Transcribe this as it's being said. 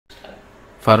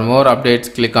For more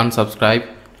updates, click on subscribe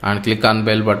and click on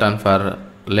bell button for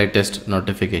latest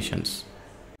notifications.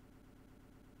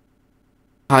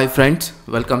 Hi friends,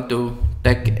 welcome to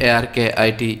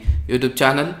Techarkit YouTube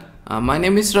channel. My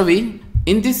name is Ravi.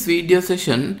 In this video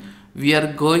session, we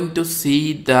are going to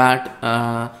see that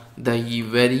the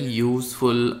very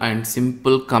useful and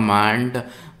simple command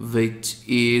which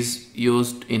is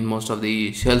used in most of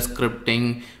the shell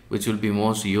scripting, which will be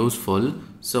most useful,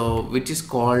 so which is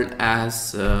called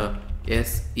as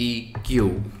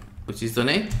SEQ, which is the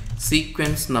name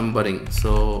sequence numbering.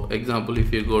 So example,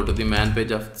 if you go to the man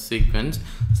page of sequence,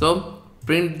 so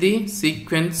print the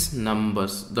sequence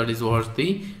numbers, that is what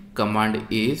the command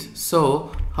is.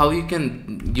 So how you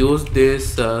can use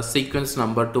this sequence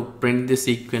number to print the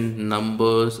sequence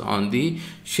numbers on the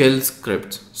shell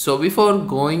scripts. So before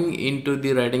going into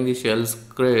the writing the shell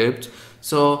scripts,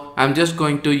 so I'm just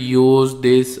going to use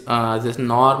this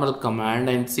normal command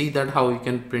and see that how you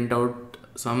can print out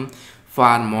some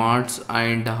formats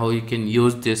and how you can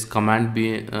use this command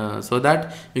so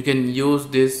that you can use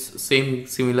this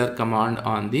similar command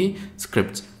on the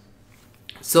scripts.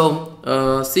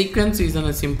 So sequence is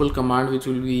a simple command which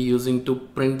will be using to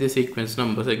print the sequence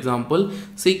numbers. Example,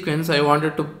 sequence, I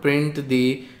wanted to print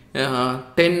the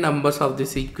 10 numbers of the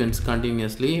sequence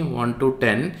continuously, 1 to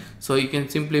 10. So you can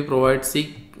simply provide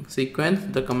sequence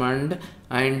the command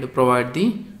and provide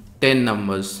the 10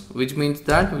 numbers, which means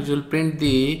that we will print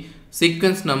the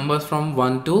sequence numbers from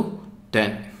 1 to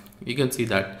 10. You can see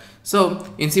that. So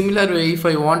in similar way, if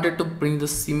I wanted to print the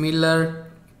similar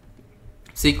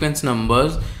sequence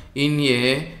numbers in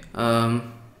a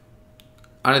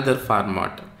another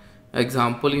format,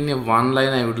 example, in a one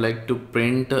line I would like to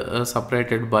print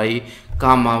separated by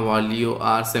comma value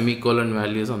or semicolon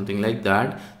value, something like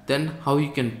that, then how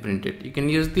you can print it? You can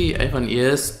use the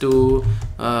 -s to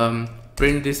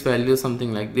print this value,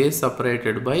 something like this,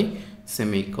 separated by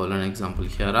semicolon, example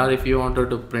here. Or if you wanted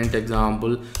to print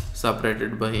example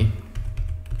separated by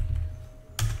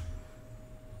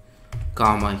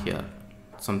comma here,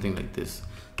 something like this.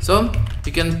 So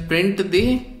you can print the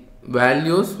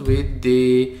values with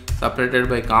the separated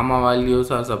by comma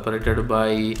values or separated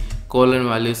by colon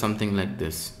values, something like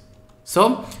this.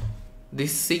 So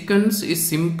this sequence is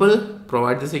simple.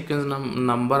 Provide the sequence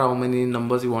number, how many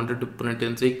numbers you wanted to print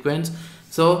in sequence.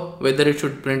 So whether it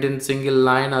should print in single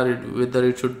line or whether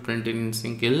it should print in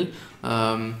single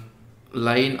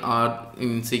line or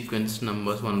in sequence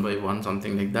numbers one by one,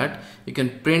 something like that, you can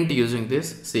print using this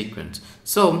sequence.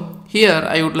 So here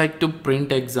I would like to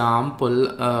print example,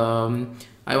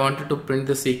 I wanted to print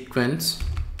the sequence,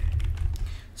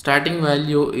 starting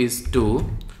value is 2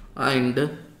 and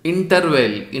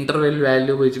interval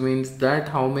value, which means that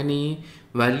how many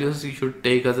values you should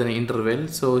take as an interval.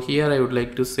 So here I would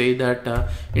like to say that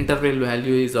interval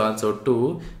value is also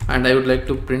 2 and I would like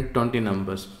to print 20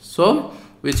 numbers, so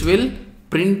which will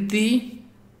print the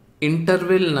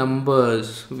interval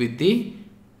numbers with the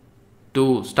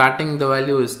 2. Starting the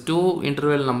value is 2,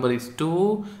 interval number is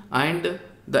 2 and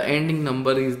the ending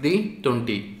number is the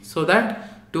 20, so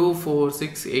that 2, 4,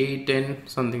 6, 8, 10,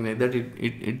 something like that,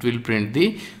 it will print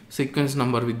the sequence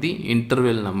number with the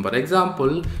interval number.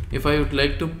 Example, if I would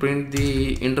like to print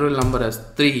the interval number as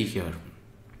 3 here,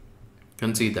 you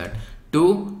can see that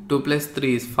 2 plus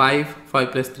 3 is 5,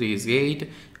 5 plus 3 is 8,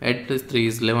 8 plus 3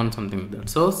 is 11, something like that.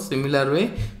 So similar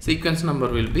way, sequence number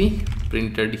will be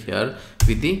printed here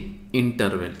with the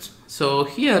intervals. So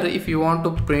here if you want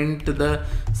to print the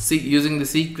using the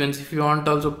sequence, if you want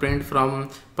also print from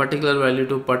particular value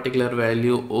to particular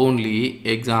value only,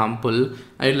 example,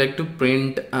 I would like to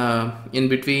print in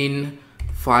between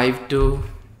 5 to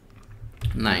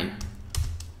 9,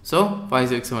 so 5,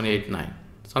 6, 7, 8, 9,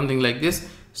 something like this,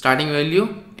 starting value,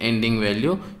 ending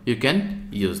value, you can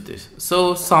use this.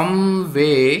 So some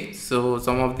way, so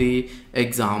some of the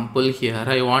example here,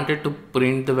 I wanted to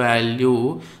print the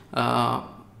value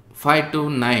 5 to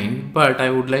 9, but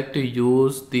I would like to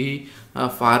use the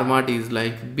format is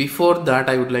like, before that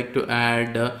I would like to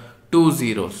add 2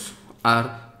 zeros or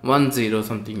 1 0,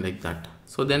 something like that.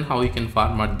 So then how you can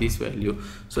format this value?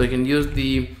 So you can use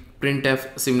the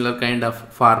printf similar kind of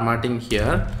formatting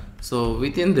here. So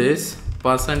within this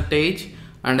percentage,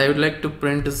 and I would like to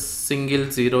print a single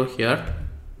 0 here,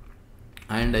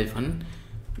 and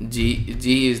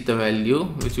 -g is the value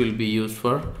which will be used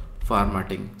for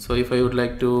formatting. So if I would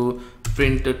like to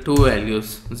print 2 values,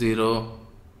 0,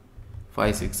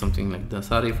 5, 6, something like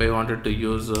this, or if I wanted to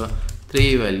use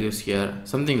 3 values here,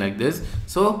 something like this.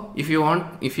 So if you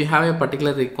have a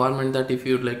particular requirement that if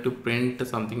you would like to print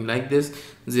something like this,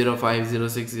 05,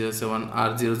 06, 07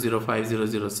 or 005,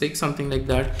 006, something like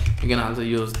that, you can also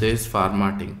use this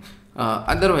formatting.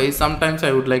 Otherwise, sometimes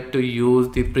I would like to use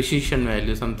the precision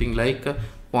value, something like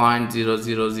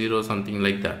 0.000, something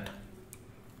like that.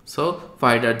 So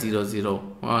 5.00 or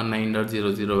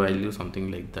 9.00 value,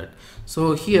 something like that.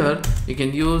 So here you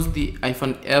can use the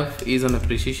 -f is on a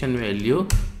precision value.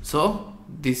 So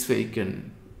this way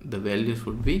the values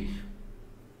would be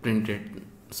printed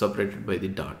separated by the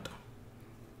dot,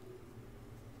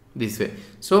 this way.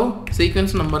 So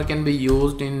sequence number can be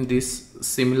used in this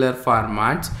similar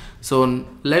formats. So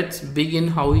let's begin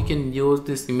how we can use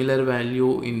the similar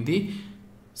value in the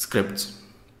scripts.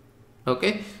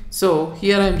 Okay, so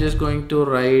here I'm just going to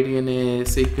write in a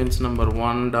sequence number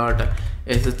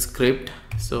 1.sh script.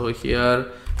 So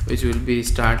here, which will be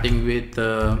starting with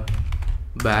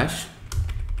bash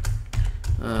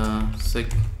sec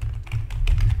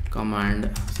command,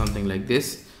 something like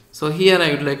this. So here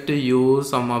I would like to use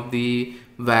some of the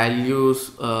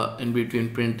values in between,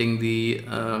 printing the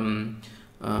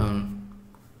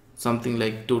something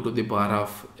like 2 to the power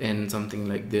of n, something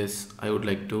like this I would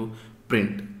like to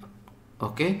print.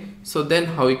 Okay, so then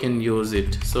how we can use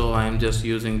it? So I am just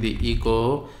using the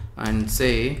echo and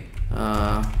say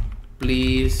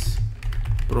please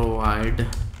provide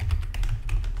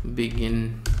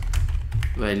begin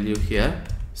value here.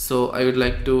 So I would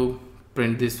like to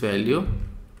print this value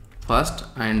first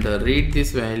and read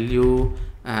this value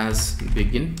as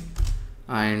begin,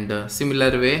 and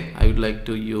similar way I would like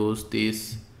to use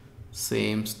this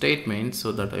same statement,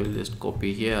 so that I will just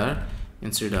copy here.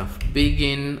 Instead of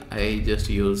begin, I just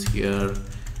use here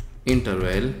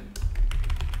interval.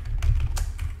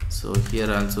 So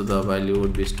here also the value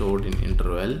would be stored in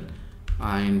interval,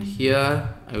 and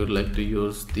here I would like to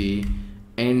use the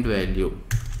end value.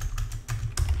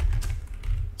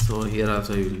 So here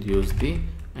also I will use the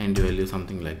end value,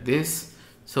 something like this.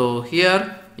 So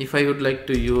here if I would like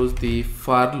to use the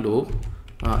for loop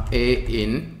a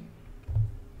in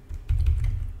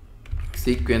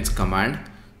sequence command,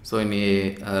 so in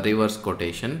a reverse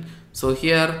quotation. So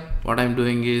here what I'm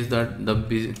doing is that the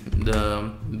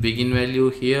begin value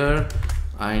here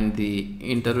and the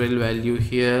interval value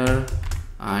here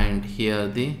and here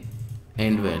the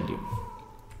end value.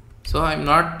 So I'm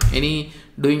not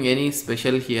doing any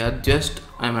special here, just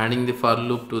I'm adding the for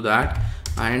loop to that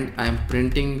and I'm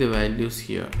printing the values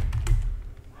here.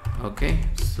 Okay,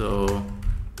 so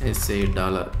I say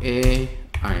 $a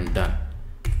and done.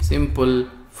 Simple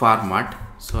format.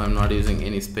 So I'm not using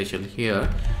any special here.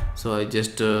 So I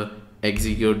just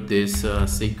execute this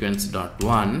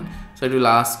sequence.1. So it will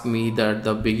ask me that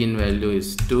the begin value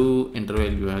is 2,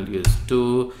 interval value is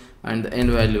 2, and the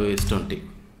end value is 20.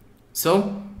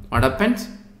 So what happens?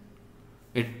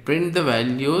 It print the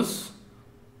values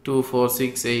 2, 4,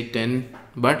 6, 8, 10,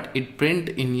 but it print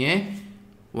in a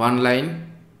one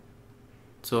line.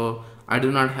 So I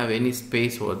do not have any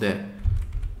space over there.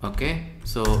 Okay,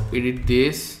 so edit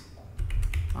this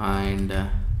and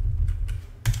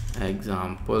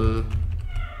example,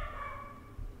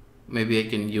 maybe I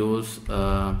can use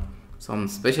some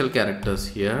special characters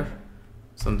here,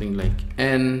 something like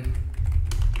n,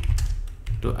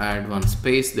 to add one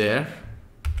space there.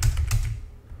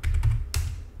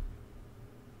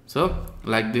 So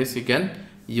like this you can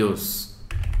use,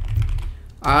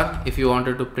 or if you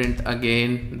wanted to print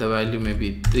again the value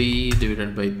maybe 3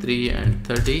 divided by 3 and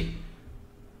 30,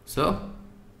 so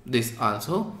this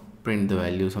also print the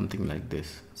value, something like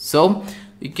this. So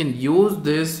you can use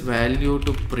this value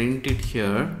to print it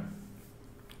here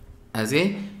as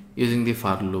a using the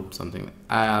for loop, something like,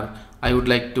 or I would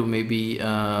like to maybe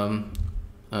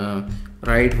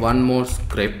write one more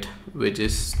script which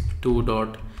is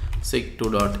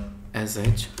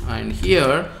 2.sec2.sh, and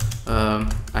here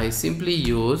I simply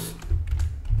use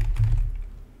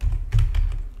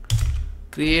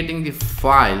creating the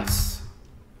files.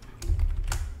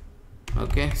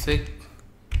 Okay, sec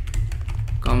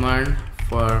command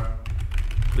for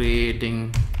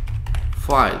creating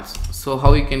files. So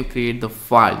how you can create the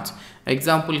files?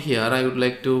 Example, here I would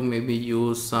like to maybe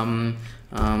use some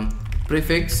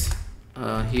prefix.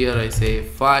 Here I say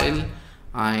file,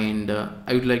 and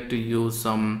I would like to use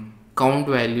some count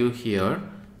value here.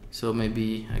 So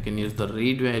maybe I can use the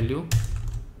read value.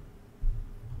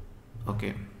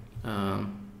 Okay,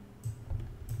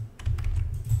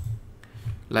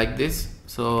 like this.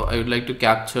 So I would like to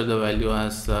capture the value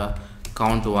as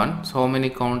count 1. So how many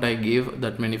count I give,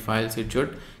 that many files it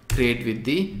should create with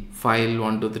the file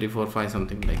 1 2 3 4 5,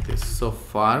 something like this. So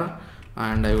for,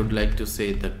 and I would like to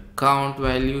say the count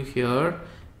value here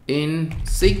in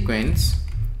sequence.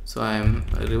 So I am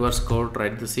reverse code,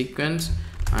 write the sequence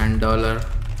and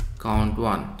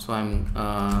 $count1. So I'm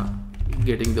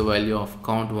getting the value of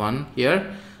count 1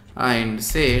 here, and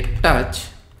say touch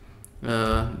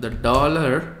the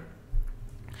dollar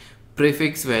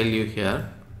prefix value here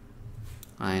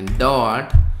and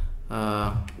dot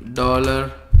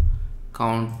dollar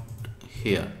count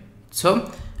here.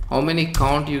 So how many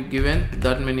count you given,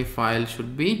 that many files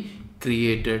should be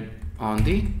created on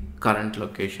the current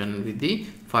location with the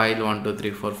file 1 2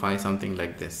 3 4 5 something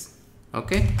like this.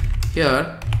 Okay,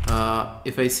 here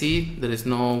if I see there is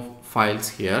no files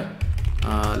here,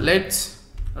 let's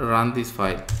run this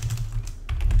file.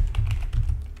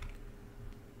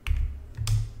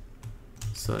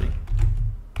 Sorry.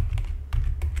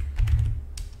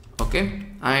 Okay,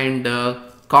 and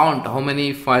count how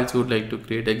many files you would like to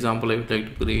create. Example, I would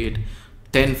like to create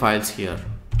 10 files here.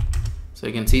 So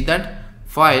you can see that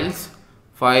files,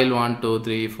 file 1 2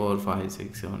 3 4 5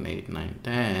 6 7 8 9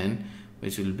 10,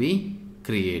 which will be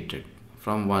created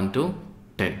from 1 to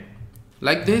 10.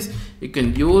 Like this, you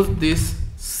can use this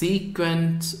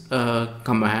sequence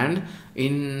command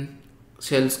in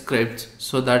shell scripts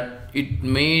so that it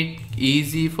made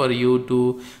easy for you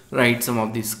to write some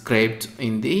of these scripts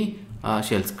in the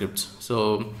shell scripts.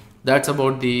 So that's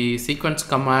about the sequence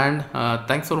command.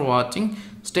 Thanks for watching.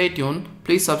 Stay tuned.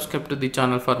 Please subscribe to the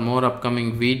channel for more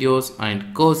upcoming videos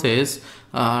and courses.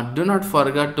 Do not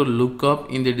forget to look up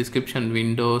in the description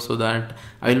window so that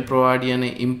I will provide you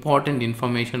any important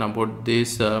information about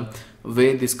this,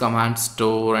 where this command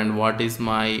store and what is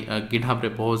my GitHub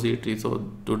repository, so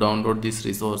to download these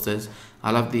resources,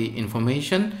 all of the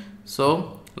information.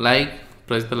 So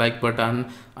press the like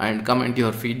button and comment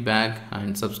your feedback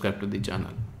and subscribe to the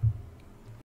channel.